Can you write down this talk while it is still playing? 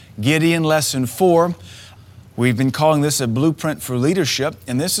Gideon, lesson 4. We've been calling this a blueprint for leadership,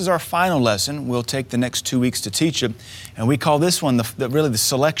 and this is our final lesson. We'll take the next 2 weeks to teach it, and we call this one really the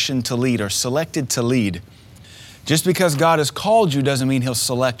selection to lead, or selected to lead. Just because God has called you doesn't mean He'll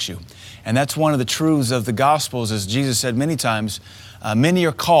select you. And that's one of the truths of the Gospels, as Jesus said many times, many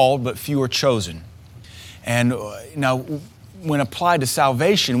are called, but few are chosen. And now, when applied to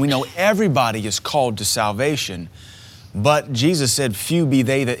salvation, we know everybody is called to salvation, but Jesus said, few be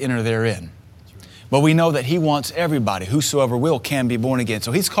they that enter therein. But we know that He wants everybody, whosoever will can be born again.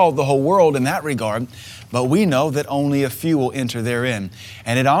 So He's called the whole world in that regard, but we know that only a few will enter therein.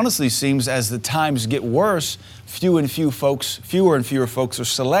 And it honestly seems as the times get worse, fewer and fewer folks are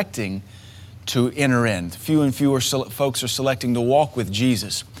selecting to enter in. Fewer and fewer folks are selecting to walk with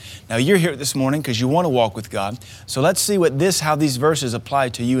Jesus. Now you're here this morning because you want to walk with God. So let's see how these verses apply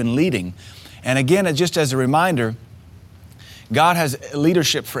to you in leading. And again, just as a reminder, God has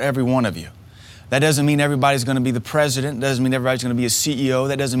leadership for every one of you. That doesn't mean everybody's going to be the president. That doesn't mean everybody's going to be a CEO.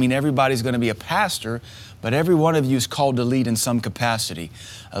 That doesn't mean everybody's going to be a pastor. But every one of you is called to lead in some capacity.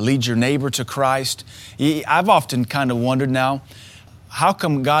 Lead your neighbor to Christ. I've often kind of wondered now, how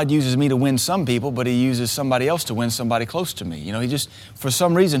come God uses me to win some people, but He uses somebody else to win somebody close to me? You know, for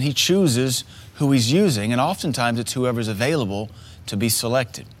some reason, He chooses who He's using, and oftentimes it's whoever's available to be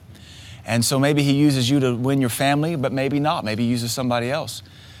selected. And so maybe He uses you to win your family, but maybe not. Maybe He uses somebody else.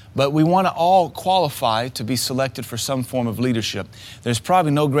 But we want to all qualify to be selected for some form of leadership. There's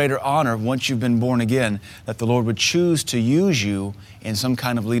probably no greater honor once you've been born again that the Lord would choose to use you in some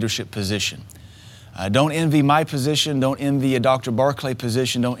kind of leadership position. Don't envy my position. Don't envy a Dr. Barclay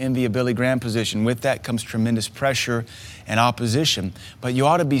position. Don't envy a Billy Graham position. With that comes tremendous pressure and opposition. But you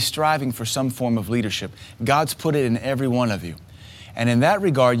ought to be striving for some form of leadership. God's put it in every one of you. And in that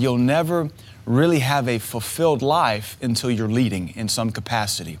regard, you'll never really have a fulfilled life until you're leading in some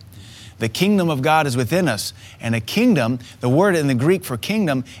capacity. The kingdom of God is within us, and a kingdom, the word in the Greek for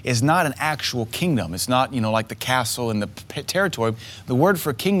kingdom is not an actual kingdom. It's not, like the castle and the territory. The word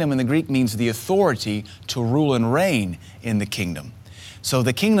for kingdom in the Greek means the authority to rule and reign in the kingdom. So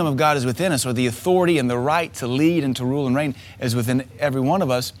the kingdom of God is within us, or the authority and the right to lead and to rule and reign is within every one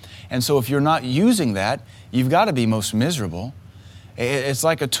of us. And so if you're not using that, you've got to be most miserable. It's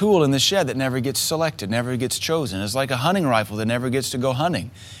like a tool in the shed that never gets selected, never gets chosen. It's like a hunting rifle that never gets to go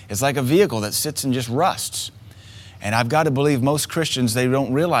hunting. It's like a vehicle that sits and just rusts. And I've got to believe most Christians, they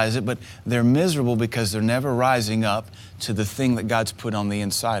don't realize it, but they're miserable because they're never rising up to the thing that God's put on the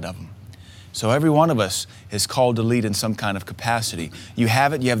inside of them. So every one of us is called to lead in some kind of capacity. You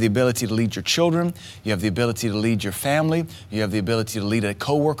have it. You have the ability to lead your children. You have the ability to lead your family. You have the ability to lead a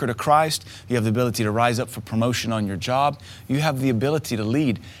coworker to Christ. You have the ability to rise up for promotion on your job. You have the ability to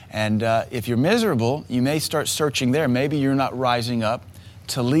lead. And if you're miserable, you may start searching there. Maybe you're not rising up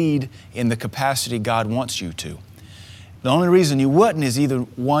to lead in the capacity God wants you to. The only reason you wouldn't is either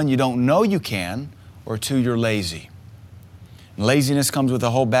one, you don't know you can, or two, you're lazy. Laziness comes with a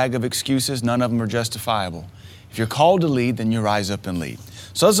whole bag of excuses. None of them are justifiable. If you're called to lead, then you rise up and lead.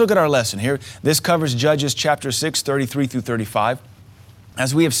 So let's look at our lesson here. This covers Judges chapter 6, 33 through 35.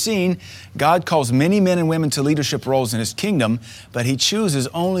 As we have seen, God calls many men and women to leadership roles in His kingdom, but He chooses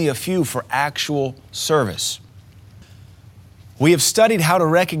only a few for actual service. We have studied how to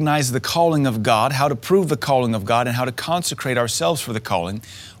recognize the calling of God, how to prove the calling of God, and how to consecrate ourselves for the calling.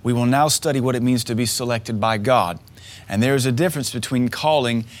 We will now study what it means to be selected by God. And there is a difference between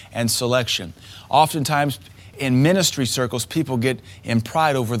calling and selection. Oftentimes in ministry circles, people get in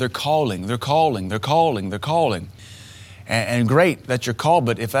pride over their calling. They're calling. And great that you're called,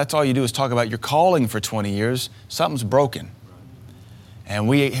 but if that's all you do is talk about your calling for 20 years, something's broken. And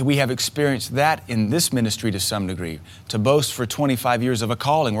we have experienced that in this ministry to some degree, to boast for 25 years of a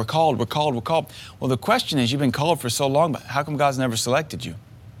calling. We're called. Well, the question is, you've been called for so long, but how come God's never selected you?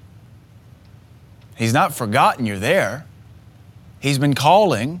 He's not forgotten you're there. He's been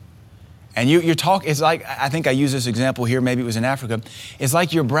calling, and you're talking. It's like, I think I used this example here, maybe it was in Africa. It's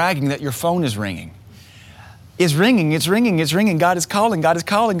like you're bragging that your phone is ringing. It's ringing. God is calling.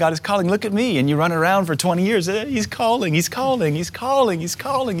 Look at me. And you run around for 20 years. He's calling.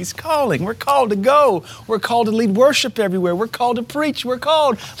 We're called to go. We're called to lead worship everywhere. We're called to preach.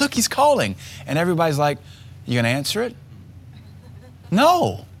 Look, He's calling. And everybody's like, you going to answer it?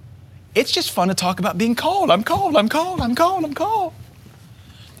 No. It's just fun to talk about being called. I'm called.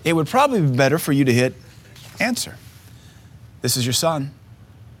 It would probably be better for you to hit answer. This is your son.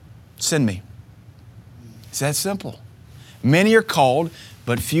 Send me. It's that simple. Many are called,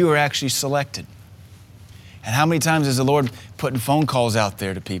 but few are actually selected. And how many times is the Lord putting phone calls out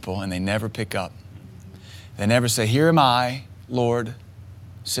there to people and they never pick up? They never say, here am I, Lord,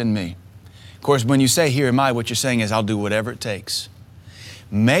 Send me. Of course, when you say, here am I, what you're saying is, I'll do whatever it takes.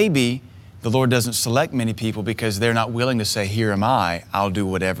 Maybe the Lord doesn't select many people because they're not willing to say, here am I, I'll do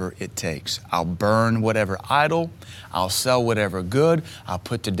whatever it takes. I'll burn whatever idol, I'll sell whatever good, I'll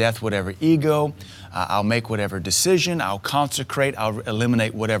put to death whatever ego, I'll make whatever decision, I'll consecrate, I'll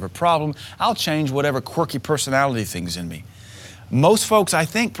eliminate whatever problem, I'll change whatever quirky personality thing's in me. Most folks, I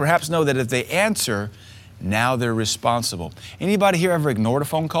think, perhaps know that if they answer, now they're responsible. Anybody here ever ignored a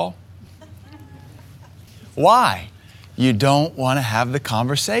phone call? Why? You don't want to have the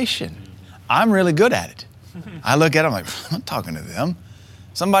conversation. I'm really good at it. I look at them like, I'm not talking to them.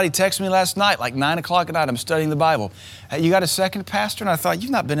 Somebody texted me last night, like 9 o'clock at night, I'm studying the Bible. Hey, you got a second, Pastor? And I thought,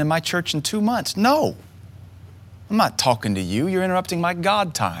 you've not been in my church in 2 months. No, I'm not talking to you. You're interrupting my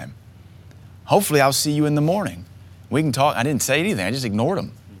God time. Hopefully I'll see you in the morning. We can talk. I didn't say anything. I just ignored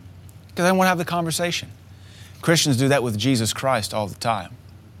them because I didn't want to have the conversation. Christians do that with Jesus Christ all the time.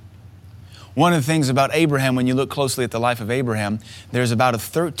 One of the things about Abraham, when you look closely at the life of Abraham, there's about a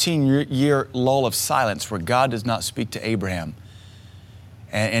 13-year lull of silence where God does not speak to Abraham.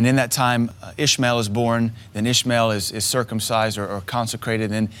 And in that time, Ishmael is born, then Ishmael is circumcised or consecrated,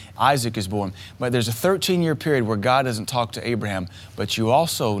 and then Isaac is born. But there's a 13-year period where God doesn't talk to Abraham, but you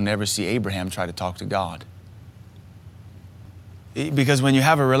also never see Abraham try to talk to God. Because when you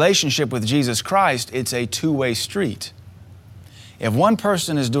have a relationship with Jesus Christ, it's a two-way street. If one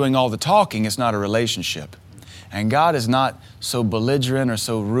person is doing all the talking, it's not a relationship. And God is not so belligerent or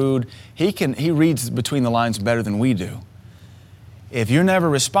so rude. He reads between the lines better than we do. If you're never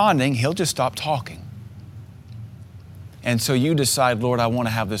responding, He'll just stop talking. And so you decide, Lord, I want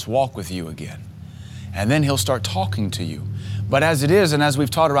to have this walk with you again. And then He'll start talking to you. But as it is, and as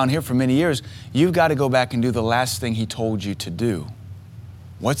we've taught around here for many years, you've got to go back and do the last thing He told you to do.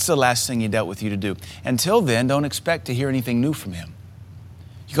 What's the last thing He dealt with you to do? Until then, don't expect to hear anything new from Him.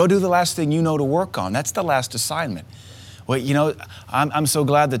 You go do the last thing you know to work on. That's the last assignment. Well, you know, I'm so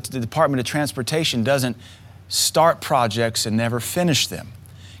glad that the Department of Transportation doesn't start projects and never finish them.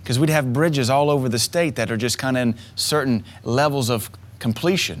 Because we'd have bridges all over the state that are just kind of in certain levels of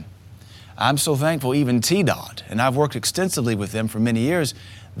completion. I'm so thankful even TDOT, and I've worked extensively with them for many years,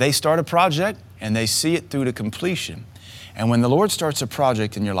 they start a project and they see it through to completion. And when the Lord starts a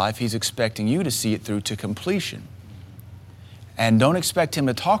project in your life, He's expecting you to see it through to completion. And don't expect Him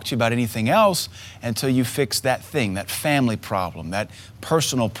to talk to you about anything else until you fix that thing, that family problem, that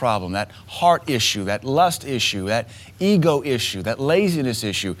personal problem, that heart issue, that lust issue, that ego issue, that laziness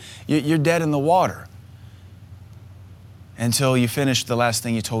issue. You're dead in the water until you finish the last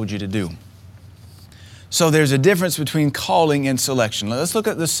thing He told you to do. So there's a difference between calling and selection. Let's look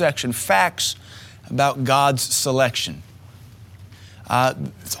at this section, facts about God's selection.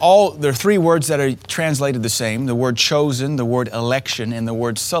 There are three words that are translated the same, the word chosen, the word election, and the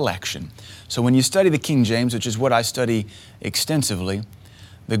word selection. So when you study the King James, which is what I study extensively,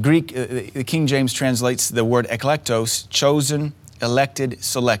 the King James translates the word eklektos, chosen, elected,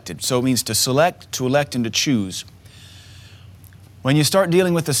 selected. So it means to select, to elect, and to choose. When you start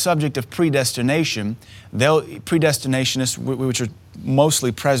dealing with the subject of predestination, predestinationists, which are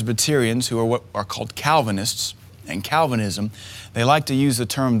mostly Presbyterians who are what are called Calvinists, and Calvinism, they like to use the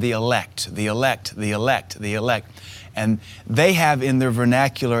term the elect, the elect, the elect, the elect. And they have in their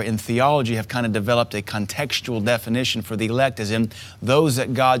vernacular in theology have kind of developed a contextual definition for the elect as in those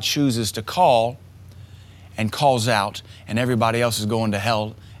that God chooses to call and calls out, and everybody else is going to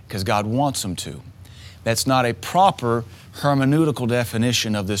hell because God wants them to. That's not a proper hermeneutical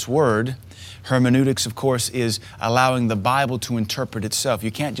definition of this word. Hermeneutics, of course, is allowing the Bible to interpret itself.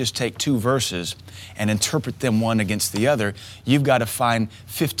 You can't just take two verses and interpret them one against the other. You've got to find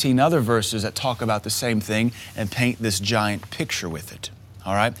 15 other verses that talk about the same thing and paint this giant picture with it.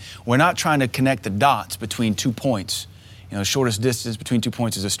 All right? We're not trying to connect the dots between 2 points. You know, the shortest distance between 2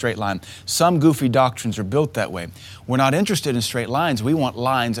 points is a straight line. Some goofy doctrines are built that way. We're not interested in straight lines. We want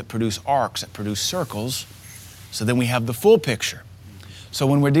lines that produce arcs, that produce circles, so then we have the full picture. So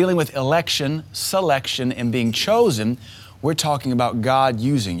when we're dealing with election, selection, and being chosen, we're talking about God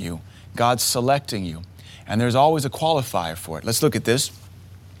using you, God selecting you. And there's always a qualifier for it. Let's look at this.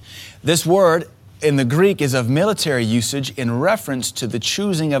 This word in the Greek is of military usage in reference to the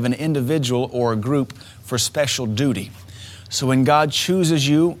choosing of an individual or a group for special duty. So when God chooses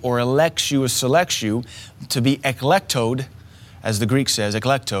you or elects you or selects you to be eklektoed, as the Greek says,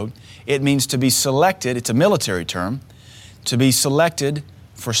 eklektoed, it means to be selected, it's a military term, to be selected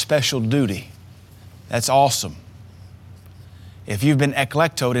for special duty. That's awesome. If you've been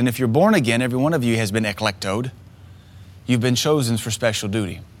eklektoed, and if you're born again, every one of you has been eklektoed, you've been chosen for special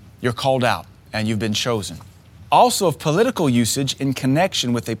duty. You're called out and you've been chosen. Also of political usage in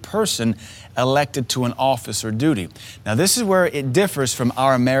connection with a person elected to an office or duty. Now this is where it differs from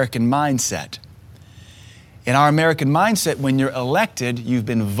our American mindset. In our American mindset, when you're elected, you've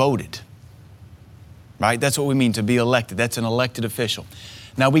been voted. Right? That's what we mean to be elected. That's an elected official.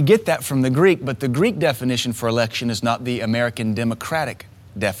 Now we get that from the Greek, but the Greek definition for election is not the American democratic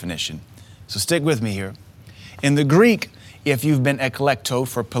definition. So stick with me here. In the Greek, if you've been eklekto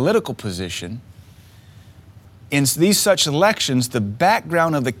for political position, in these such elections, the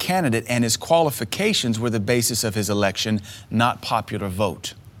background of the candidate and his qualifications were the basis of his election, not popular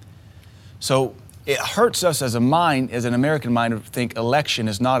vote. So it hurts us as an American mind, to think election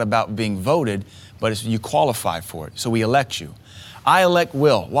is not about being voted, but it's you qualify for it. So we elect you. I elect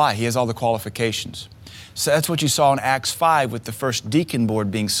Will. Why? He has all the qualifications. So that's what you saw in Acts 5 with the first deacon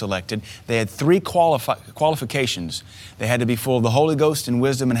board being selected. They had three qualifications. They had to be full of the Holy Ghost and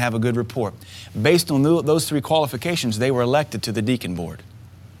wisdom and have a good report. Based on those three qualifications, they were elected to the deacon board.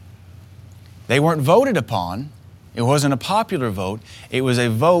 They weren't voted upon. It wasn't a popular vote. It was a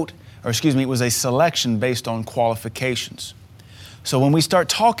vote, it was a selection based on qualifications. So when we start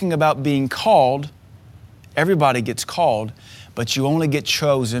talking about being called, everybody gets called, but you only get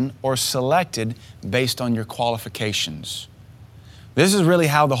chosen or selected based on your qualifications. This is really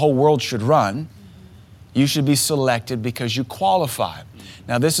how the whole world should run. You should be selected because you qualify.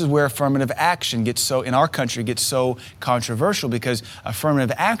 Now this is where affirmative action in our country gets so controversial, because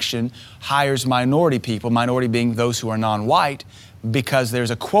affirmative action hires minority people, minority being those who are non-white, because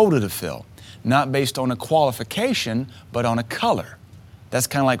there's a quota to fill, not based on a qualification, but on a color. That's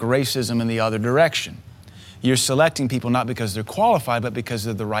kind of like racism in the other direction. You're selecting people not because they're qualified, but because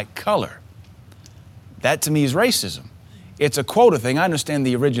they're the right color. That to me is racism. It's a quota thing. I understand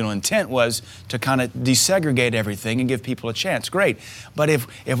the original intent was to kind of desegregate everything and give people a chance. Great. But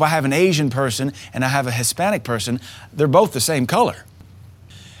if I have an Asian person and I have a Hispanic person, they're both the same color.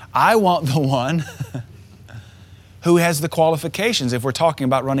 I want the one who has the qualifications if we're talking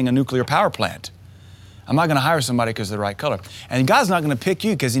about running a nuclear power plant. I'm not going to hire somebody because they're the right color. And God's not going to pick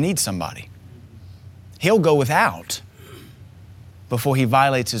you because He needs somebody. He'll go without before He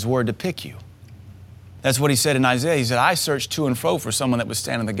violates His word to pick you. That's what He said in Isaiah. He said, I searched to and fro for someone that would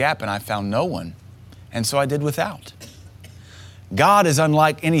stand in the gap, and I found no one. And so I did without. God is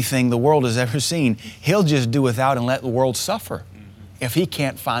unlike anything the world has ever seen. He'll just do without and let the world suffer if He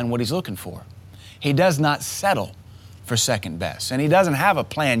can't find what He's looking for. He does not settle for second best. And He doesn't have a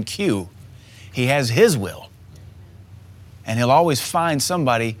plan Q. He has His will. And He'll always find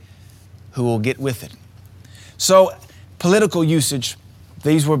somebody who will get with it. So, political usage,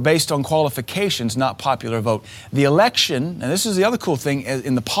 these were based on qualifications, not popular vote. The election, and this is the other cool thing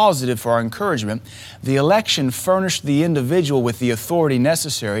in the positive for our encouragement, the election furnished the individual with the authority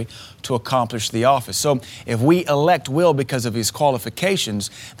necessary to accomplish the office. So if we elect Will because of his qualifications,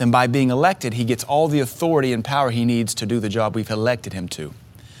 then by being elected, he gets all the authority and power he needs to do the job we've elected him to.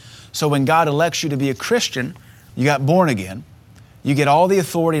 So when God elects you to be a Christian, you got born again, you get all the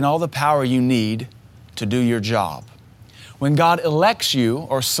authority and all the power you need to do your job. When God elects you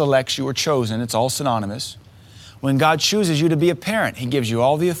or selects you or chosen, it's all synonymous. When God chooses you to be a parent, He gives you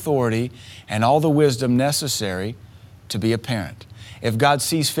all the authority and all the wisdom necessary to be a parent. If God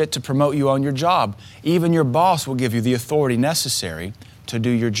sees fit to promote you on your job, even your boss will give you the authority necessary to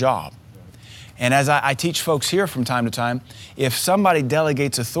do your job. And as I teach folks here from time to time, if somebody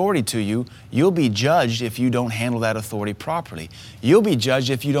delegates authority to you, you'll be judged if you don't handle that authority properly. You'll be judged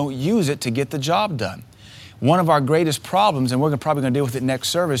if you don't use it to get the job done. One of our greatest problems, and we're probably going to deal with it next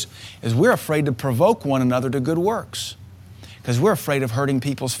service, is we're afraid to provoke one another to good works because we're afraid of hurting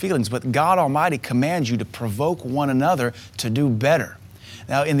people's feelings. But God Almighty commands you to provoke one another to do better.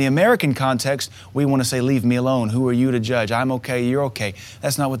 Now, in the American context, we want to say, leave me alone. Who are you to judge? I'm okay, you're okay.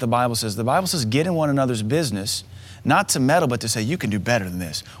 That's not what the Bible says. The Bible says get in one another's business, not to meddle, but to say, you can do better than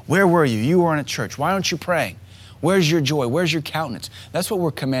this. Where were you? You were in a church. Why aren't you praying? Where's your joy? Where's your countenance? That's what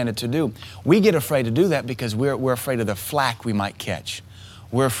we're commanded to do. We get afraid to do that because we're afraid of the flack we might catch.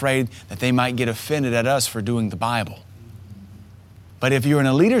 We're afraid that they might get offended at us for doing the Bible. But if you're in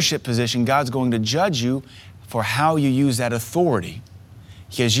a leadership position, God's going to judge you for how you use that authority,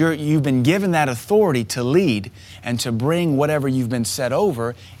 because you've been given that authority to lead and to bring whatever you've been set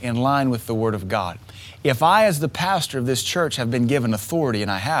over in line with the Word of God. If I, as the pastor of this church, have been given authority, and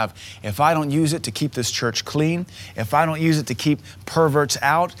I have, if I don't use it to keep this church clean, if I don't use it to keep perverts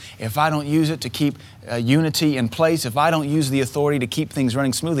out, if I don't use it to keep unity in place, if I don't use the authority to keep things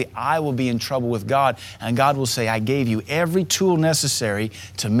running smoothly, I will be in trouble with God. And God will say, I gave you every tool necessary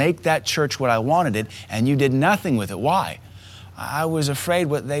to make that church what I wanted it, and you did nothing with it. Why? I was afraid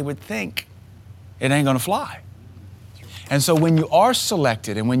what they would think. It ain't going to fly. And so when you are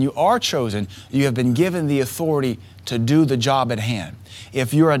selected and when you are chosen, you have been given the authority to do the job at hand.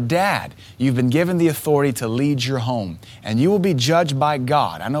 If you're a dad, you've been given the authority to lead your home, and you will be judged by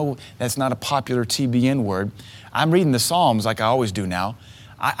God. I know that's not a popular TBN word. I'm reading the Psalms like I always do now.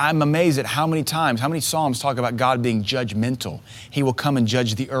 I'm amazed at how many Psalms talk about God being judgmental. He will come and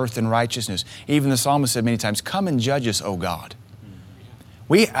judge the earth in righteousness. Even the psalmist said many times, come and judge us, O God.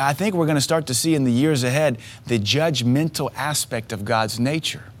 I think we're going to start to see in the years ahead the judgmental aspect of God's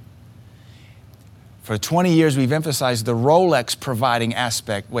nature. For 20 years, we've emphasized the Rolex providing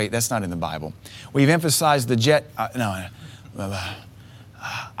aspect. Wait, that's not in the Bible. We've emphasized the jet. I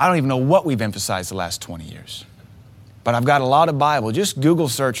don't even know what we've emphasized the last 20 years. But I've got a lot of Bible. Just Google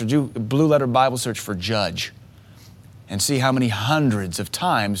search or do blue letter Bible search for judge and see how many hundreds of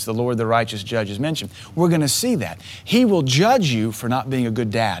times the Lord, the righteous judge, is mentioned. We're going to see that. He will judge you for not being a good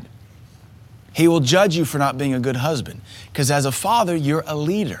dad. He will judge you for not being a good husband. Because as a father, you're a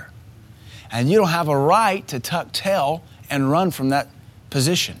leader. And you don't have a right to tuck tail and run from that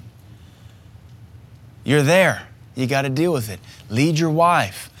position. You're there. You got to deal with it. Lead your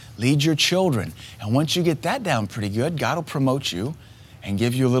wife. Lead your children. And once you get that down pretty good, God will promote you and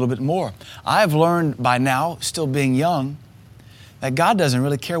give you a little bit more. I've learned by now, still being young, that God doesn't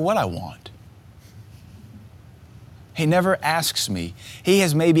really care what I want. He never asks me. He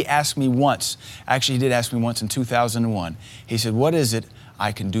has maybe asked me once. Actually, he did ask me once in 2001. He said, what is it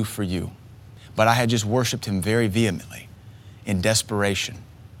I can do for you? But I had just worshiped Him very vehemently in desperation.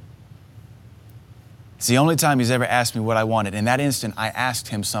 It's the only time He's ever asked me what I wanted. In that instant, I asked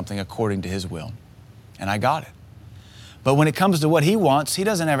Him something according to His will, and I got it. But when it comes to what He wants, He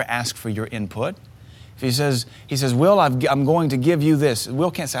doesn't ever ask for your input. If He says, Will, I'm going to give you this. Will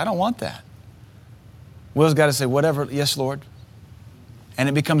can't say, I don't want that. Will's got to say, whatever, yes, Lord. And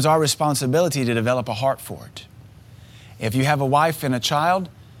it becomes our responsibility to develop a heart for it. If you have a wife and a child,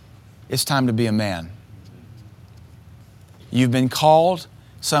 it's time to be a man. You've been called,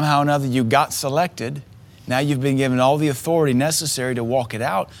 somehow or another you got selected. Now you've been given all the authority necessary to walk it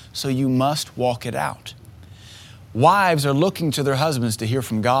out, so you must walk it out. Wives are looking to their husbands to hear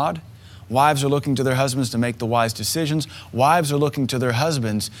from God. Wives are looking to their husbands to make the wise decisions. Wives are looking to their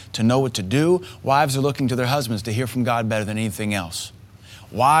husbands to know what to do. Wives are looking to their husbands to hear from God better than anything else.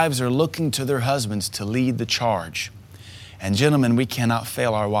 Wives are looking to their husbands to lead the charge. And gentlemen, we cannot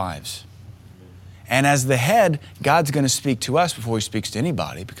fail our wives. And as the head, God's going to speak to us before He speaks to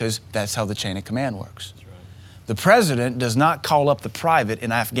anybody, because that's how the chain of command works. That's right. The president does not call up the private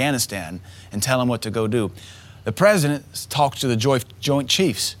in Afghanistan and tell him what to go do. The president talks to the Joint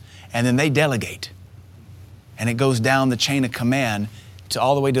Chiefs, and then they delegate. And it goes down the chain of command to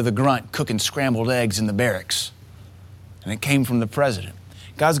all the way to the grunt cooking scrambled eggs in the barracks. And it came from the president.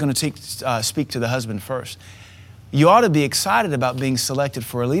 God's going to speak to the husband first. You ought to be excited about being selected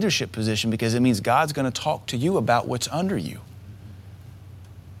for a leadership position, because it means God's going to talk to you about what's under you.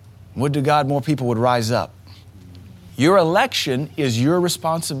 Would to God more people would rise up. Your election is your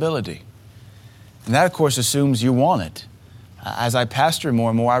responsibility. And that, of course, assumes you want it. As I pastor more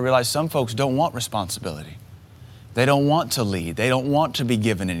and more, I realize some folks don't want responsibility. They don't want to lead. They don't want to be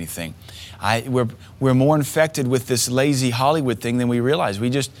given anything. We're more infected with this lazy Hollywood thing than we realize.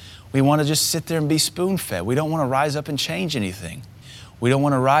 We want to just sit there and be spoon-fed. We don't want to rise up and change anything. We don't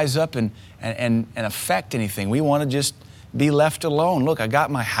want to rise up and affect anything. We want to just be left alone. Look, I got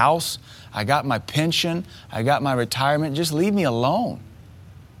my house. I got my pension. I got my retirement. Just leave me alone.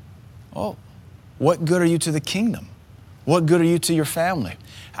 Oh, what good are you to the kingdom? What good are you to your family?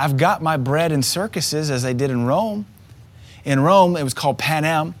 I've got my bread in circuses, as they did in Rome. In Rome, it was called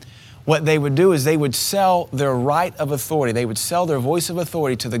Panem. What they would do is they would sell their right of authority. They would sell their voice of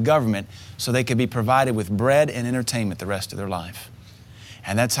authority to the government so they could be provided with bread and entertainment the rest of their life.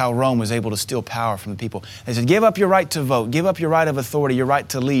 And that's how Rome was able to steal power from the people. They said, give up your right to vote, give up your right of authority, your right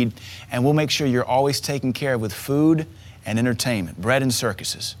to lead, and we'll make sure you're always taken care of with food and entertainment, bread and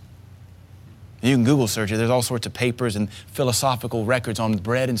circuses. You can Google search it. There's all sorts of papers and philosophical records on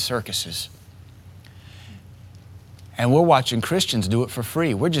bread and circuses. And we're watching Christians do it for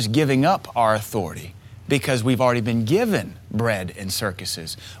free. We're just giving up our authority because we've already been given bread and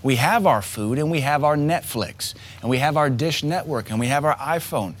circuses. We have our food, and we have our Netflix, and we have our Dish Network, and we have our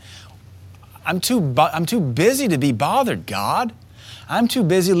iPhone. I'm too busy to be bothered, God. I'm too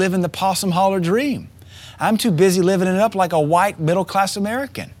busy living the possum holler dream. I'm too busy living it up like a white middle-class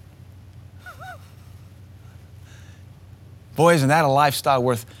American. Boy, isn't that a lifestyle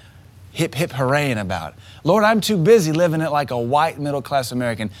worth hip, hip, hooraying about. Lord, I'm too busy living it like a white middle-class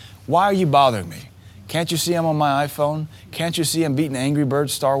American. Why are you bothering me? Can't you see I'm on my iPhone? Can't you see I'm beating Angry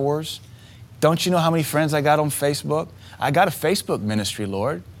Birds Star Wars? Don't you know how many friends I got on Facebook? I got a Facebook ministry,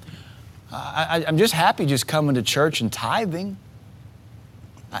 Lord. I'm just happy just coming to church and tithing.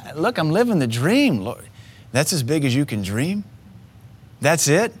 Look, I'm living the dream, Lord. That's as big as you can dream? That's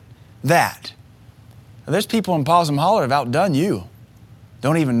it? That. There's people in Possum Holler have outdone you.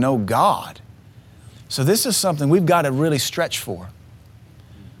 Don't even know God. So this is something we've got to really stretch for.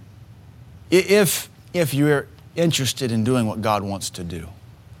 If you're interested in doing what God wants to do.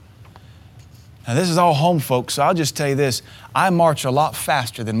 Now this is all home, folks, so I'll just tell you this. I march a lot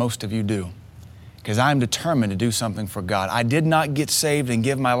faster than most of you do because I'm determined to do something for God. I did not get saved and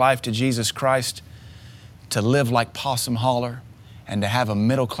give my life to Jesus Christ to live like Possum Holler and to have a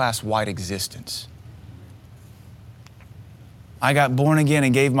middle-class white existence. I got born again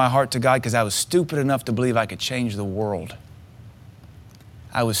and gave my heart to God because I was stupid enough to believe I could change the world.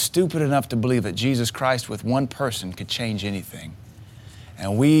 I was stupid enough to believe that Jesus Christ with one person could change anything.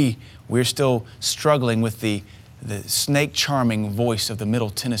 And we're still struggling with the snake charming voice of the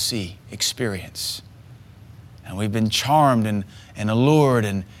Middle Tennessee experience. And we've been charmed and allured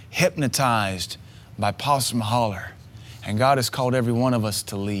and hypnotized by Possum Holler. And God has called every one of us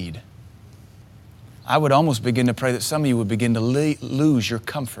to lead. I would almost begin to pray that some of you would begin to lose your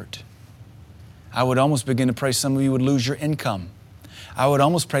comfort. I would almost begin to pray some of you would lose your income. I would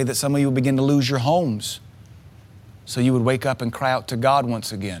almost pray that some of you would begin to lose your homes so you would wake up and cry out to God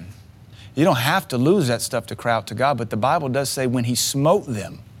once again. You don't have to lose that stuff to cry out to God, but the Bible does say when He smote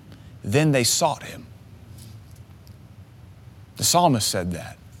them, then they sought Him. The psalmist said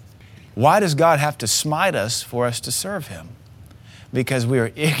that. Why does God have to smite us for us to serve Him? Because we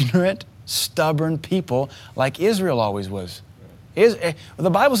are ignorant, stubborn people like Israel always was. The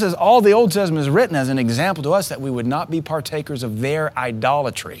Bible says all the Old Testament is written as an example to us that we would not be partakers of their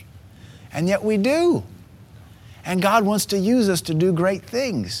idolatry. And yet we do. And God wants to use us to do great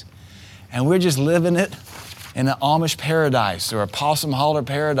things. And we're just living it in an Amish paradise or a Possum Holler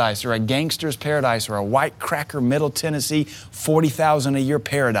paradise or a gangster's paradise or a white cracker Middle Tennessee $40,000 a year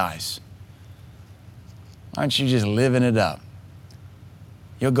paradise. Aren't you just living it up?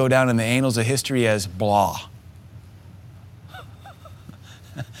 You'll go down in the annals of history as blah.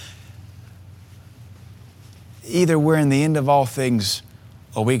 Either we're in the end of all things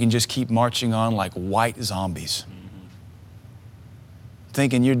or we can just keep marching on like white zombies.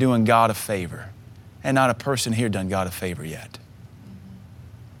 Thinking you're doing God a favor. And not a person here done God a favor yet.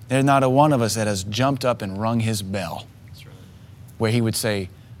 There's not a one of us that has jumped up and rung His bell. That's right. Where He would say,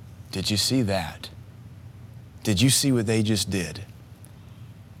 did you see that? Did you see what they just did?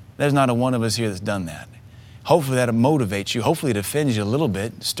 There's not a one of us here that's done that. Hopefully that motivates you. Hopefully it offends you a little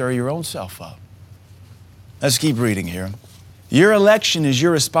bit. Stir your own self up. Let's keep reading here. Your election is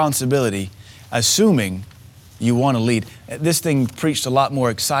your responsibility, assuming you want to lead. This thing preached a lot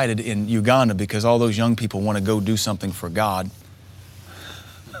more excited in Uganda because all those young people want to go do something for God.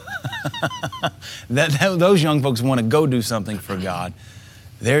 Those young folks want to go do something for God.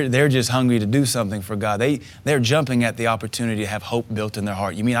 They're just hungry to do something for God. They're jumping at the opportunity to have hope built in their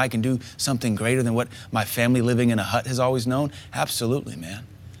heart. You mean I can do something greater than what my family living in a hut has always known? Absolutely, man.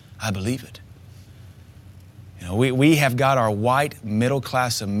 I believe it. You know, we have got our white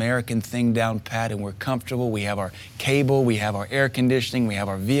middle-class American thing down pat and we're comfortable. We have our cable, we have our air conditioning, we have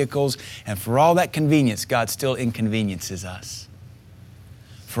our vehicles. And for all that convenience, God still inconveniences us.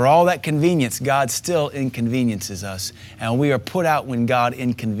 For all that convenience, God still inconveniences us. And we are put out when God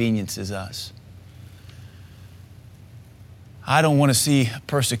inconveniences us. I don't want to see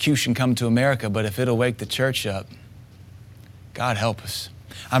persecution come to America, but if it'll wake the church up, God help us.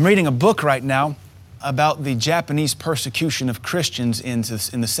 I'm reading a book right now about the Japanese persecution of Christians in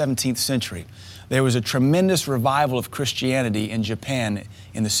the 17th century. There was a tremendous revival of Christianity in Japan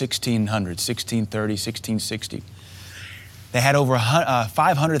in the 1600s, 1630, 1660. They had over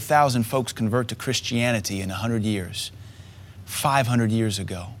 500,000 folks convert to Christianity in 100 years, 500 years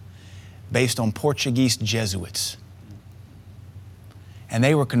ago, based on Portuguese Jesuits. And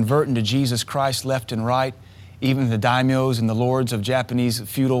they were converting to Jesus Christ left and right. Even the daimyos and the lords of Japanese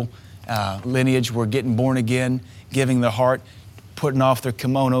feudal lineage were getting born again, giving their heart, putting off their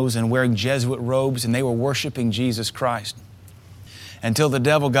kimonos and wearing Jesuit robes, and they were worshiping Jesus Christ. Until the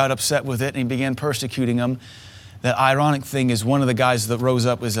devil got upset with it and he began persecuting them. The ironic thing is one of the guys that rose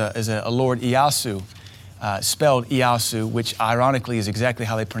up was a Lord Ieyasu, spelled Ieyasu, which ironically is exactly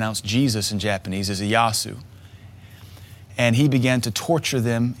how they pronounce Jesus in Japanese, is Ieyasu. And he began to torture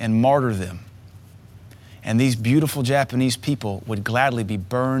them and martyr them. And these beautiful Japanese people would gladly be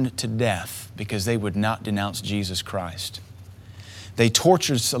burned to death because they would not denounce Jesus Christ. They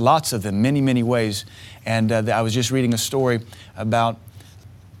tortured lots of them, many, many ways. And I was just reading a story about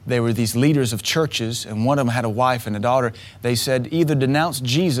They were these leaders of churches, and one of them had a wife and a daughter. They said, either denounce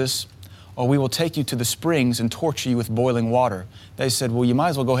Jesus or we will take you to the springs and torture you with boiling water. They said, well, you might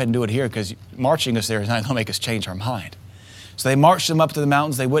as well go ahead and do it here, because marching us there is not going to make us change our mind. So they marched them up to the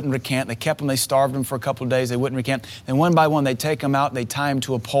mountains. They wouldn't recant. They kept them. They starved them for a couple of days. They wouldn't recant. Then one by one, they'd take them out. They'd tie them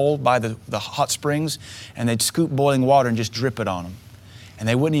to a pole by the hot springs, and they'd scoop boiling water and just drip it on them. And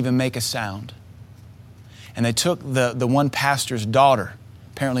they wouldn't even make a sound. And they took the one pastor's daughter,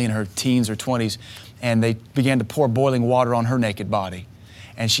 apparently in her teens or 20s, and they began to pour boiling water on her naked body.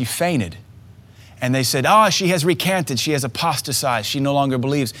 And she fainted. And they said, she has recanted. She has apostatized. She no longer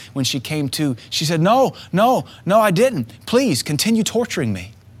believes. When she came to, she said, no, I didn't. Please, continue torturing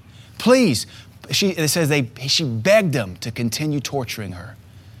me. Please. It says she begged them to continue torturing her.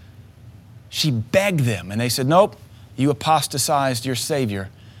 She begged them. And they said, nope, you apostatized your Savior.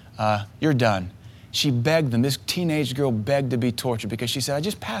 You're done. She begged them. This teenage girl begged to be tortured because she said, I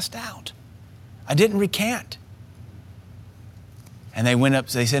just passed out. I didn't recant. And they ended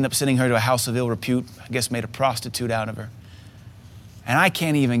up sending her to a house of ill repute, I guess made a prostitute out of her. And I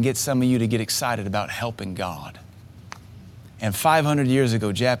can't even get some of you to get excited about helping God. And 500 years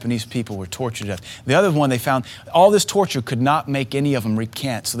ago, Japanese people were tortured to death. The other one they found, all this torture could not make any of them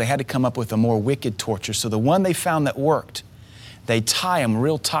recant, so they had to come up with a more wicked torture. So the one they found that worked, they tie them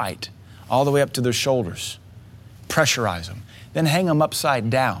real tight, all the way up to their shoulders, pressurize them, then hang them upside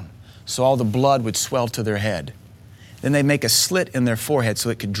down so all the blood would swell to their head. Then they make a slit in their forehead so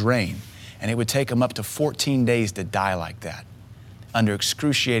it could drain. And it would take them up to 14 days to die like that, under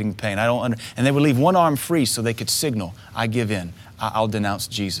excruciating pain. And they would leave one arm free so they could signal, I give in. I'll denounce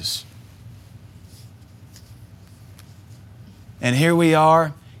Jesus. And here we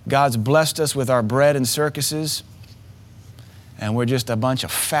are. God's blessed us with our bread and circuses. And we're just a bunch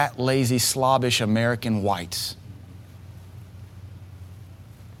of fat, lazy, slobbish American whites.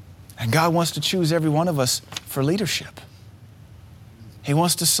 And God wants to choose every one of us for leadership. He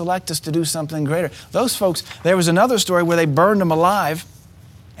wants to select us to do something greater. Those folks, there was another story where they burned them alive,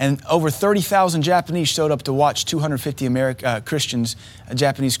 and over 30,000 Japanese showed up to watch 250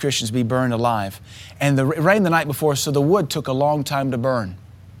 Japanese Christians be burned alive. And it rained the night before, so the wood took a long time to burn.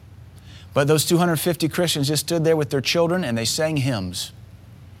 But those 250 Christians just stood there with their children and they sang hymns.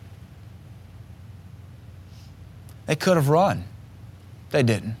 They could have run. They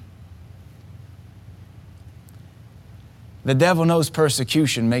didn't. The devil knows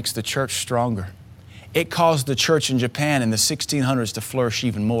persecution makes the church stronger. It caused the church in Japan in the 1600s to flourish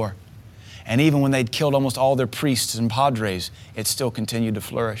even more. And even when they'd killed almost all their priests and padres, it still continued to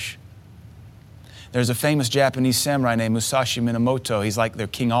flourish. There's a famous Japanese samurai named Musashi Minamoto. He's like their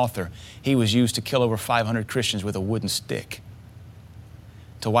King Arthur. He was used to kill over 500 Christians with a wooden stick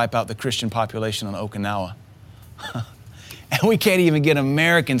to wipe out the Christian population on Okinawa. And we can't even get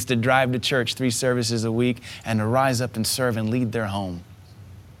Americans to drive to church 3 services a week and to rise up and serve and lead their home.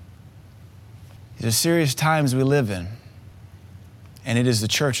 These are serious times we live in. And it is the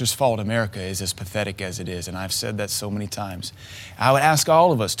church's fault America is as pathetic as it is. And I've said that so many times. I would ask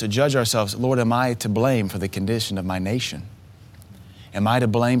all of us to judge ourselves. Lord, am I to blame for the condition of my nation? Am I to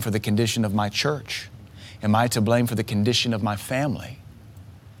blame for the condition of my church? Am I to blame for the condition of my family?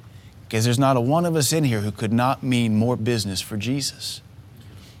 Because there's not a one of us in here who could not mean more business for Jesus.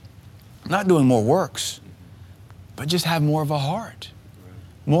 Not doing more works, but just have more of a heart.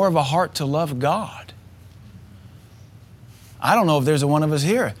 More of a heart to love God. I don't know if there's a one of us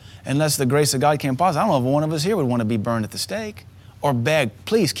here, unless the grace of God came upon us. I don't know if one of us here would want to be burned at the stake or beg,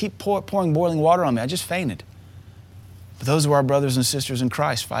 please keep pouring boiling water on me. I just fainted. But those were our brothers and sisters in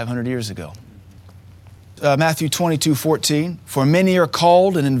Christ 500 years ago. Matthew 22:14, for many are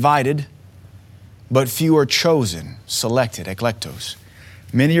called and invited, but few are chosen, selected, eklektos.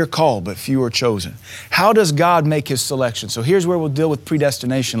 Many are called, but few are chosen. How does God make His selection? So here's where we'll deal with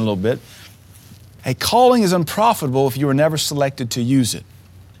predestination a little bit. A calling is unprofitable if you were never selected to use it.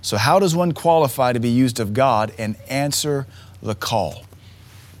 So how does one qualify to be used of God and answer the call?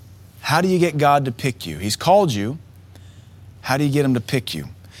 How do you get God to pick you? He's called you. How do you get Him to pick you?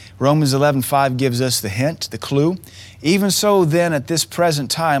 Romans 11:5 gives us the hint, the clue. Even so then at this present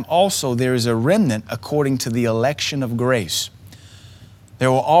time also there is a remnant according to the election of grace.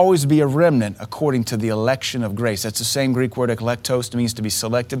 There will always be a remnant according to the election of grace. That's the same Greek word eklektos. It means to be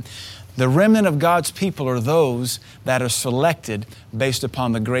selected. The remnant of God's people are those that are selected based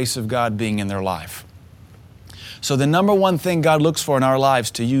upon the grace of God being in their life. So the number one thing God looks for in our lives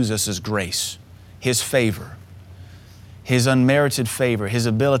to use us is grace, His favor. His unmerited favor, His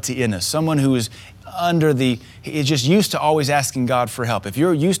ability in us. Someone who is is just used to always asking God for help. If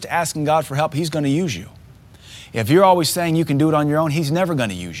you're used to asking God for help, He's going to use you. If you're always saying you can do it on your own, He's never going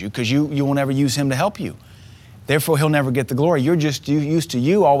to use you because you won't ever use Him to help you. Therefore, He'll never get the glory. You're just used to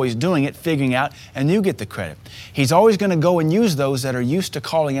you always doing it, figuring out, and you get the credit. He's always going to go and use those that are used to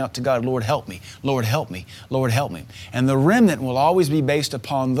calling out to God, Lord, help me, Lord, help me, Lord, help me. And the remnant will always be based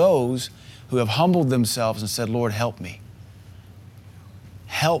upon those who have humbled themselves and said, Lord, help me.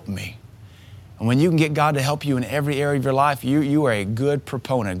 Help me. And when you can get God to help you in every area of your life, you are a good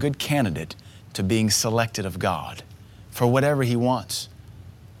proponent, a good candidate to being selected of God for whatever He wants.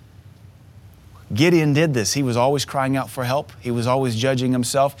 Gideon did this. He was always crying out for help. He was always judging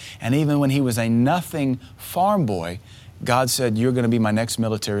himself. And even when he was a nothing farm boy, God said, you're going to be my next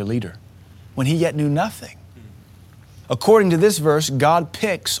military leader, when he yet knew nothing. According to this verse, God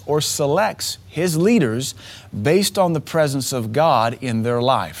picks or selects His leaders based on the presence of God in their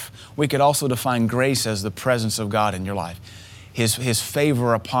life. We could also define grace as the presence of God in your life. His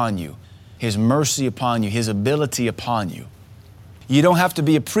favor upon you, His mercy upon you, His ability upon you. You don't have to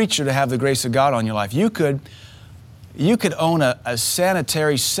be a preacher to have the grace of God on your life. You could own a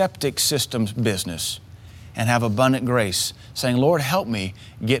sanitary septic systems business and have abundant grace, saying, Lord, help me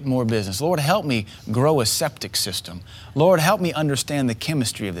get more business. Lord, help me grow a septic system. Lord, help me understand the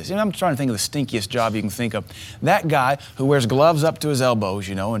chemistry of this. You know, I'm trying to think of the stinkiest job you can think of. That guy who wears gloves up to his elbows,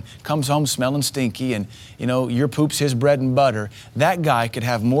 and comes home smelling stinky and, your poop's his bread and butter. That guy could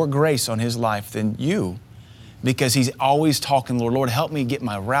have more grace on his life than you, because he's always talking, Lord, help me get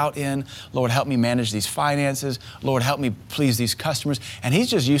my route in. Lord, help me manage these finances. Lord, help me please these customers. And he's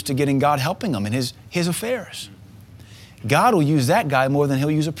just used to getting God helping him in his affairs. God will use that guy more than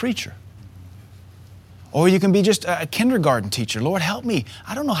He'll use a preacher. Or you can be just a kindergarten teacher. Lord, help me.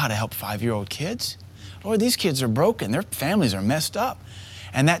 I don't know how to help 5-year-old kids. Lord, these kids are broken. Their families are messed up.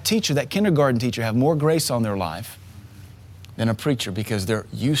 And that teacher, that kindergarten teacher, have more grace on their life than a preacher, because they're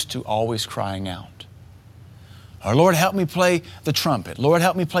used to always crying out. Or, Lord, help me play the trumpet. Lord,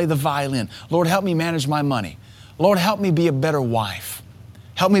 help me play the violin. Lord, help me manage my money. Lord, help me be a better wife.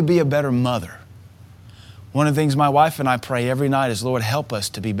 Help me be a better mother. One of the things my wife and I pray every night is, Lord, help us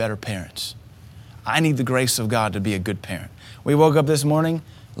to be better parents. I need the grace of God to be a good parent. We woke up this morning,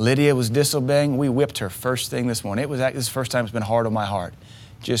 Lydia was disobeying. We whipped her first thing this morning. This is the first time it's been hard on my heart.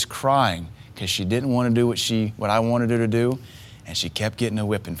 Just crying because she didn't want to do what I wanted her to do, and she kept getting a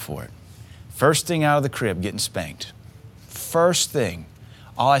whipping for it. First thing out of the crib, getting spanked. First thing.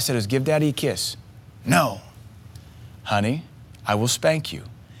 All I said is, give Daddy a kiss. No. Honey, I will spank you.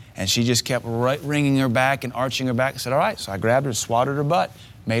 And she just kept wringing her back and arching her back. I said, all right. So I grabbed her, swatted her butt,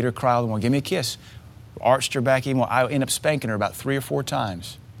 made her cry. Well, give me a kiss. Arched her back even more. I ended up spanking her about 3 or 4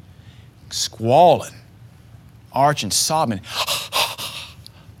 times. Squalling, arching, sobbing.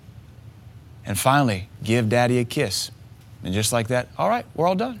 And finally, give Daddy a kiss. And just like that, all right, we're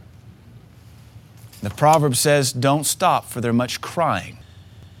all done. The proverb says, don't stop, for there much crying.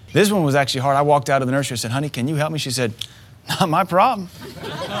 This one was actually hard. I walked out of the nursery and said, honey, can you help me? She said, not my problem.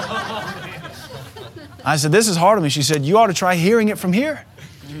 I said, this is hard on me. She said, you ought to try hearing it from here.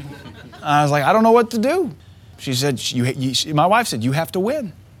 I was like, I don't know what to do. She said, my wife said, you have to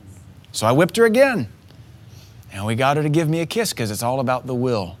win. So I whipped her again. And we got her to give me a kiss, because it's all about the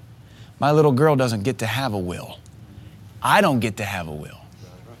will. My little girl doesn't get to have a will. I don't get to have a will.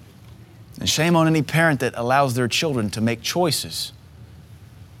 And shame on any parent that allows their children to make choices.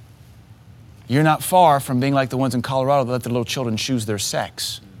 You're not far from being like the ones in Colorado that let their little children choose their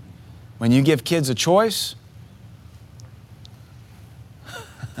sex. When you give kids a choice,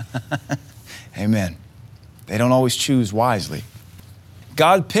 amen, they don't always choose wisely.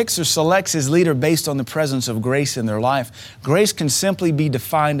 God picks or selects His leader based on the presence of grace in their life. Grace can simply be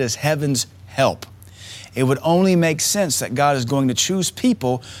defined as heaven's help. It would only make sense that God is going to choose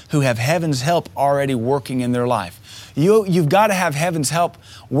people who have heaven's help already working in their life. You've got to have heaven's help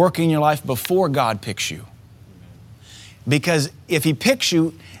working in your life before God picks you. Because if He picks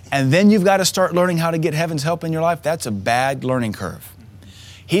you and then you've got to start learning how to get heaven's help in your life, that's a bad learning curve.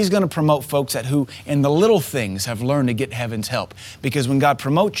 He's going to promote folks who in the little things have learned to get heaven's help. Because when God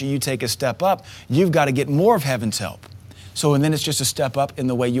promotes you, you take a step up, you've got to get more of heaven's help. And then it's just a step up in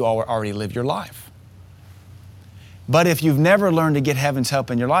the way you already live your life. But if you've never learned to get heaven's help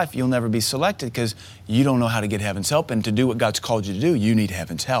in your life, you'll never be selected, because you don't know how to get heaven's help. And to do what God's called you to do, you need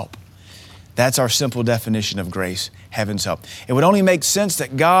heaven's help. That's our simple definition of grace, heaven's help. It would only make sense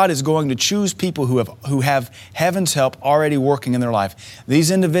that God is going to choose people who have heaven's help already working in their life.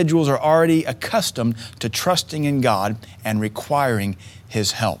 These individuals are already accustomed to trusting in God and requiring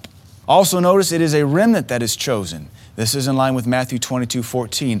His help. Also notice it is a remnant that is chosen. This is in line with Matthew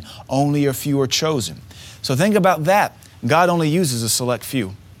 22:14. Only a few are chosen. So think about that. God only uses a select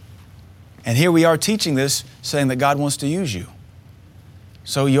few. And here we are teaching this, saying that God wants to use you.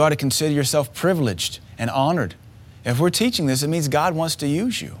 So you ought to consider yourself privileged and honored. If we're teaching this, it means God wants to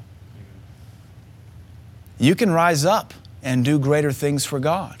use you. You can rise up and do greater things for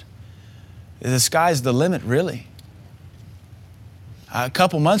God. The sky's the limit, really. A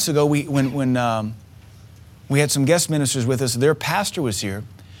couple months ago, when we had some guest ministers with us, their pastor was here.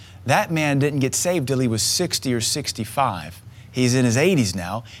 That man didn't get saved till he was 60 or 65. He's in his 80s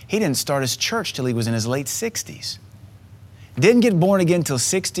now. He didn't start his church till he was in his late 60s. Didn't get born again till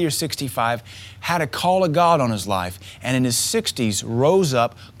 60 or 65, had a call of God on his life, and in his 60s rose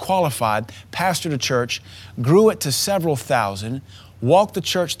up, qualified, pastored a church, grew it to several thousand, walked the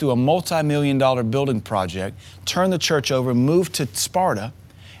church through a multi-million-dollar building project, turned the church over, moved to Sparta,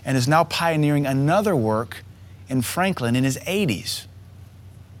 and is now pioneering another work in Franklin in his 80s.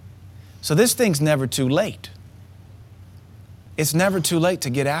 So this thing's never too late. It's never too late to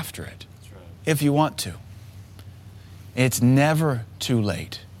get after it, if you want to. It's never too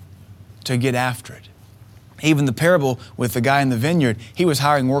late to get after it. Even the parable with the guy in the vineyard, he was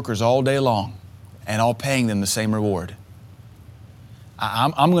hiring workers all day long and all paying them the same reward.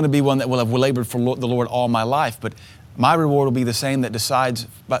 I'm going to be one that will have labored for the Lord all my life, but my reward will be the same that decides,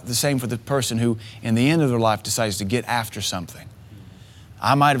 but the same for the person who, in the end of their life, decides to get after something.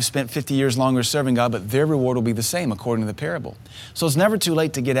 I might have spent 50 years longer serving God, but their reward will be the same according to the parable. So it's never too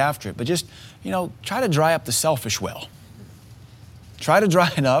late to get after it, but just, try to dry up the selfish well. Try to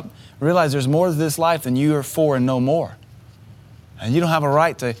dry it up. Realize there's more to this life than you are for and no more. And you don't have a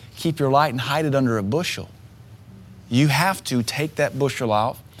right to keep your light and hide it under a bushel. You have to take that bushel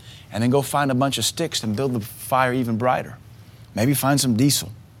out and then go find a bunch of sticks and build the fire even brighter. Maybe find some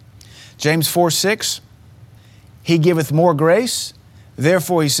diesel. James 4:6, He giveth more grace.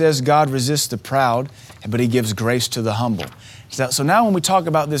 Therefore, he says, God resists the proud, but He gives grace to the humble. So now when we talk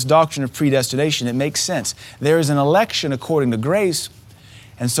about this doctrine of predestination, it makes sense. There is an election according to grace,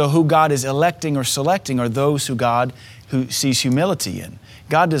 and so who God is electing or selecting are those who sees humility in.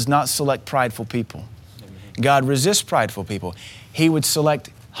 God does not select prideful people. God resists prideful people. He would select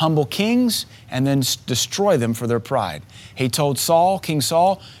humble kings and then destroy them for their pride. He told Saul, King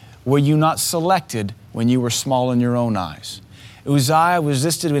Saul, were you not selected when you were small in your own eyes? Uzziah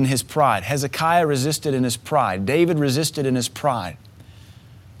resisted in his pride. Hezekiah resisted in his pride. David resisted in his pride.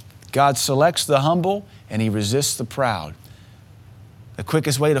 God selects the humble and He resists the proud. The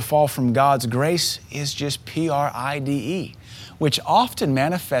quickest way to fall from God's grace is just pride, which often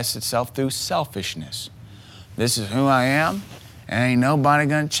manifests itself through selfishness. This is who I am, and ain't nobody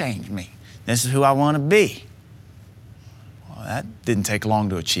going to change me. This is who I want to be. Well, that didn't take long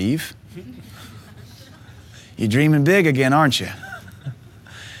to achieve. You're dreaming big again, aren't you?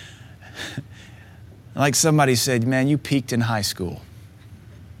 Like somebody said, man, you peaked in high school.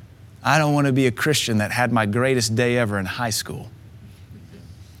 I don't want to be a Christian that had my greatest day ever in high school.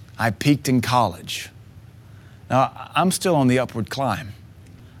 I peaked in college. Now, I'm still on the upward climb.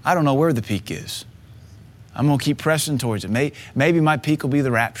 I don't know where the peak is. I'm going to keep pressing towards it. Maybe my peak will be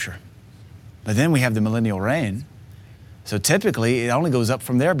the rapture. But then we have the millennial reign. So typically, it only goes up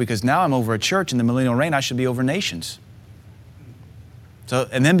from there because now I'm over a church in the millennial reign. I should be over nations.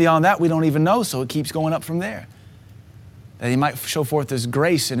 And then beyond that, we don't even know, so it keeps going up from there. That He might show forth His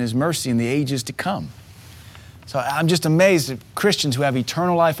grace and His mercy in the ages to come. So I'm just amazed at Christians who have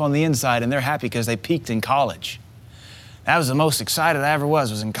eternal life on the inside and they're happy because they peaked in college. That was the most excited I ever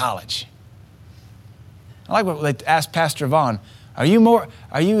was in college. I like what they asked Pastor Vaughn, are you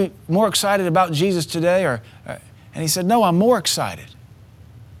more excited about Jesus today? And he said, no, I'm more excited.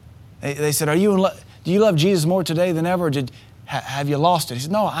 They said, do you love Jesus more today than ever? Or have you lost it? He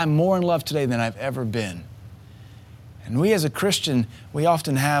said, no, I'm more in love today than I've ever been. And we as a Christian, we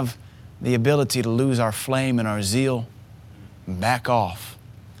often have the ability to lose our flame and our zeal and back off.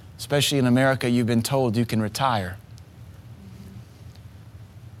 Especially in America, you've been told you can retire.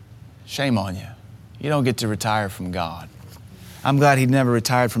 Shame on you. You don't get to retire from God. I'm glad He never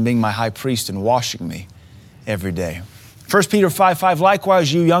retired from being my high priest and washing me every day. 1 Peter 5:5,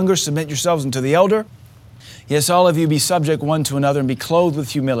 likewise, you younger, submit yourselves unto the elder. Yes, all of you be subject one to another and be clothed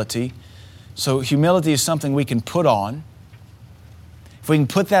with humility. So humility is something we can put on. If we can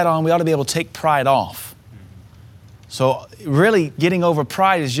put that on, we ought to be able to take pride off. So really, getting over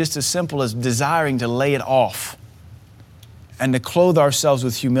pride is just as simple as desiring to lay it off and to clothe ourselves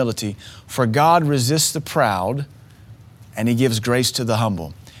with humility. For God resists the proud, and He gives grace to the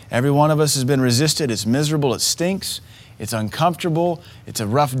humble. Every one of us has been resisted. It's miserable. It stinks. It's uncomfortable. It's a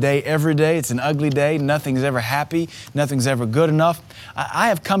rough day every day. It's an ugly day. Nothing's ever happy. Nothing's ever good enough. I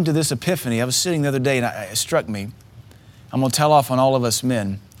have come to this epiphany. I was sitting the other day and it struck me. I'm going to tell off on all of us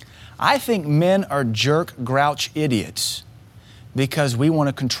men. I think men are jerk, grouch idiots because we want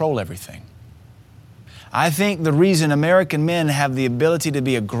to control everything. I think the reason American men have the ability to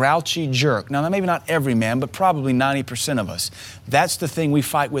be a grouchy jerk, now maybe not every man, but probably 90% of us, that's the thing we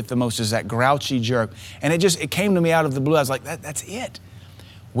fight with the most, is that grouchy jerk. And it came to me out of the blue. I was like, that's it.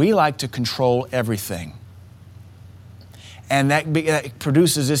 We like to control everything. And that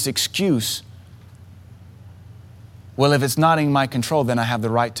produces this excuse. Well, if it's not in my control, then I have the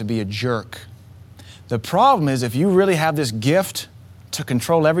right to be a jerk. The problem is, if you really have this gift to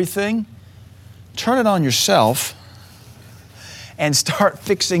control everything, turn it on yourself and start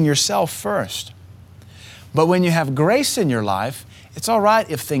fixing yourself first. But when you have grace in your life, it's all right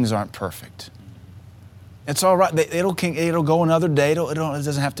if things aren't perfect. It's all right. It'll go another day. It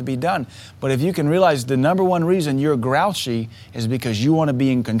doesn't have to be done. But if you can realize the number one reason you're grouchy is because you want to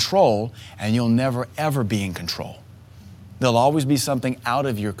be in control, and you'll never, ever be in control. There'll always be something out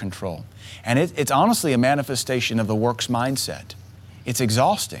of your control. And it's honestly a manifestation of the works mindset. It's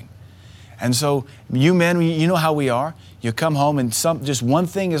exhausting. And so you men, you know how we are. You come home and just one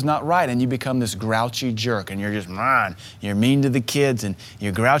thing is not right, and you become this grouchy jerk, and you're just, you're mean to the kids, and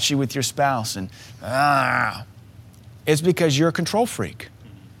you're grouchy with your spouse, and It's because you're a control freak.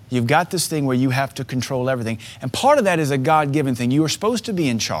 You've got this thing where you have to control everything. And part of that is a God-given thing. You are supposed to be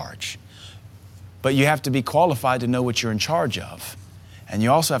in charge, but you have to be qualified to know what you're in charge of. And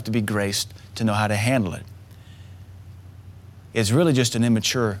you also have to be graced to know how to handle it. It's really just an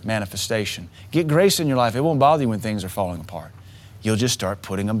immature manifestation. Get grace in your life. It won't bother you when things are falling apart. You'll just start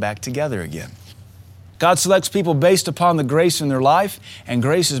putting them back together again. God selects people based upon the grace in their life, and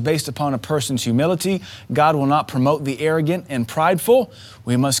grace is based upon a person's humility. God will not promote the arrogant and prideful.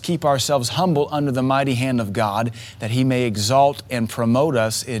 We must keep ourselves humble under the mighty hand of God, that He may exalt and promote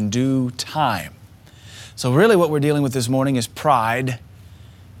us in due time. So really what we're dealing with this morning is pride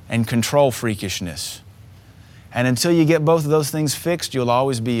and control freakishness. And until you get both of those things fixed, you'll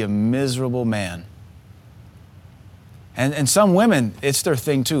always be a miserable man. And some women, it's their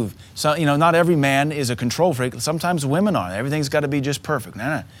thing too. So, not every man is a control freak. Sometimes women are. Everything's got to be just perfect.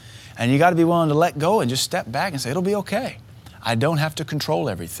 No. And you got to be willing to let go and just step back and say, it'll be okay. I don't have to control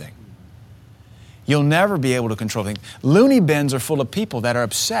everything. You'll never be able to control things. Loony bins are full of people that are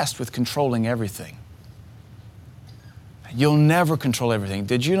obsessed with controlling everything. You'll never control everything.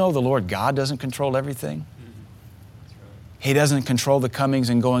 Did you know the Lord God doesn't control everything? He doesn't control the comings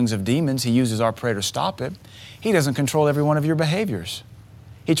and goings of demons. He uses our prayer to stop it. He doesn't control every one of your behaviors.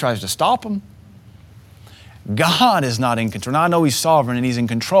 He tries to stop them. God is not in control. Now, I know He's sovereign and He's in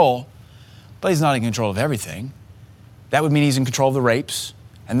control, but He's not in control of everything. That would mean He's in control of the rapes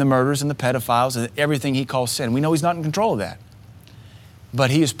and the murders and the pedophiles and everything He calls sin. We know He's not in control of that. But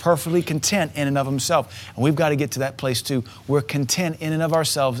He is perfectly content in and of Himself. And we've got to get to that place too. We're content in and of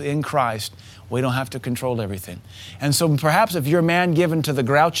ourselves in Christ. We don't have to control everything. And so perhaps if you're a man given to the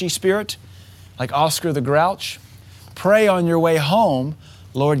grouchy spirit, like Oscar the Grouch, pray on your way home,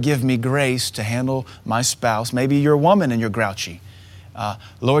 Lord, give me grace to handle my spouse. Maybe you're a woman and you're grouchy.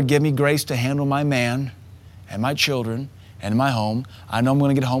 Lord, give me grace to handle my man and my children and my home. I know I'm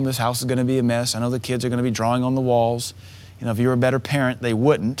going to get home. This house is going to be a mess. I know the kids are going to be drawing on the walls. If you were a better parent, they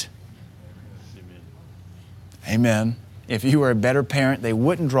wouldn't. Amen. If you were a better parent, they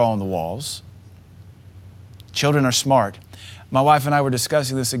wouldn't draw on the walls. Children are smart. My wife and I were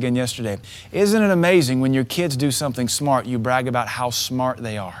discussing this again yesterday. Isn't it amazing when your kids do something smart, you brag about how smart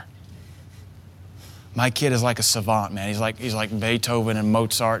they are? My kid is like a savant, man. He's like Beethoven and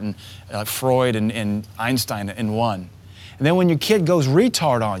Mozart and Freud and Einstein in one. And then when your kid goes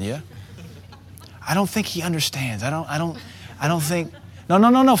retard on you, I don't think he understands. I don't think,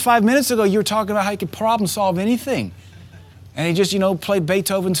 no. 5 minutes ago, you were talking about how he could problem solve anything. And he just, played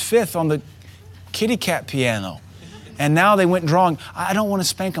Beethoven's Fifth on the kitty cat piano. And now they went drawing. I don't want to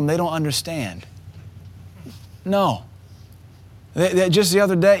spank them. They don't understand. No. Just the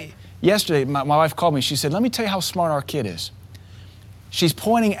other day, yesterday, my wife called me. She said, let me tell you how smart our kid is. She's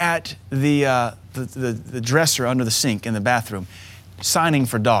pointing at the dresser under the sink in the bathroom, signing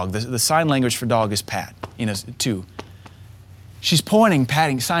for dog. The sign language for dog is pat, two. She's pointing,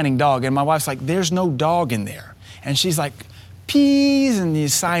 patting, signing dog. And my wife's like, there's no dog in there. And she's like, peas, and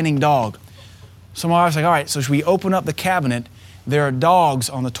he's signing dog. So my wife's like, all right, so should we open up the cabinet? There are dogs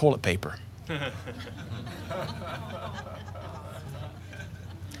on the toilet paper.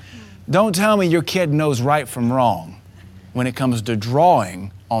 Don't tell me your kid knows right from wrong when it comes to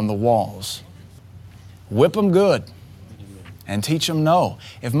drawing on the walls. Whip them good and teach them no.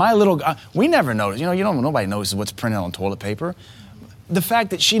 If my little, we never notice, nobody notices what's printed on toilet paper. The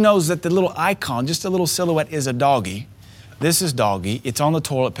fact that she knows that the little icon, just a little silhouette, is a doggy, This is doggy. It's on the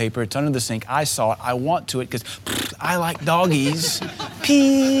toilet paper. It's under the sink. I saw it. I want to it because I like doggies.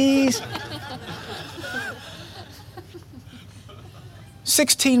 Peas.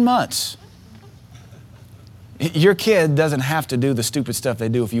 16 months. Your kid doesn't have to do the stupid stuff they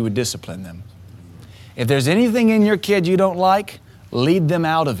do if you would discipline them. If there's anything in your kid you don't like, lead them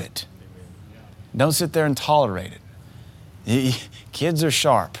out of it. Don't sit there and tolerate it. Kids are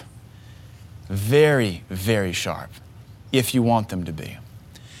sharp. Very, very sharp, if you want them to be.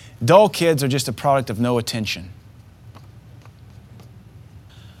 Dull kids are just a product of no attention.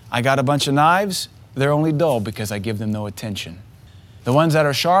 I got a bunch of knives. They're only dull because I give them no attention. The ones that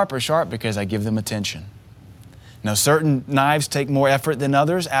are sharp because I give them attention. Now, certain knives take more effort than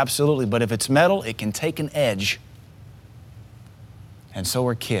others, absolutely, but if it's metal, it can take an edge. And so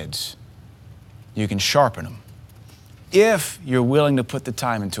are kids. You can sharpen them if you're willing to put the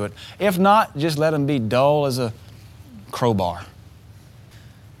time into it. If not, just let them be dull as a crowbar.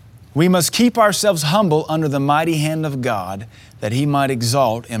 We must keep ourselves humble under the mighty hand of God, that He might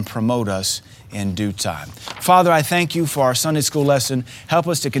exalt and promote us in due time. Father, I thank You for our Sunday school lesson. Help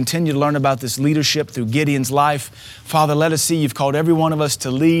us to continue to learn about this leadership through Gideon's life. Father, let us see You've called every one of us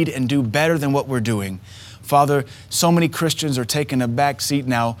to lead and do better than what we're doing. Father, so many Christians are taking a back seat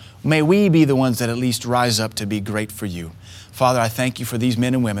now. May we be the ones that at least rise up to be great for You. Father, I thank You for these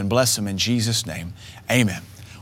men and women. Bless them in Jesus' name. Amen.